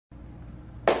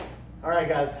All right,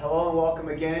 guys, hello and welcome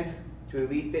again to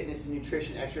Elite Fitness and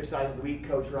Nutrition Exercises of the Week.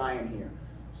 Coach Ryan here.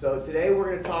 So today we're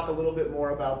going to talk a little bit more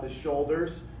about the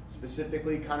shoulders,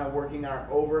 specifically kind of working our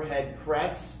overhead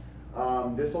press.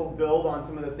 This will build on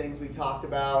some of the things we talked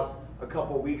about a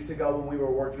couple weeks ago when we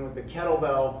were working with the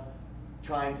kettlebell,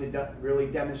 trying to really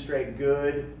demonstrate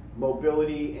good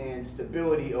mobility and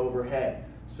stability overhead.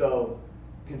 So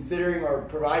considering or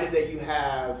provided that you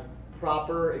have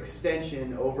proper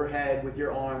extension overhead with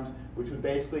your arms, which would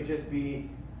basically just be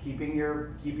keeping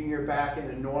your back in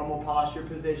a normal posture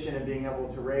position and being able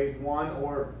to raise one,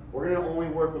 or we're going to only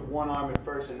work with one arm at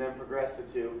first and then progress to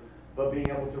two, but being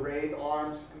able to raise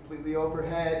arms completely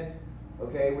overhead,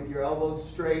 okay, with your elbows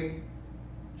straight,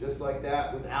 just like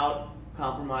that, without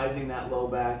compromising that low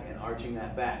back and arching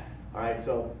that back. All right,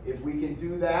 so if we can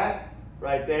do that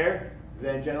right there,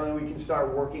 then generally we can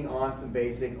start working on some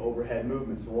basic overhead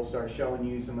movements. So we'll start showing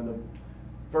you some of the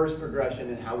first progression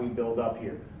and how we build up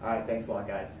here. All right, thanks a lot,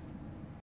 guys.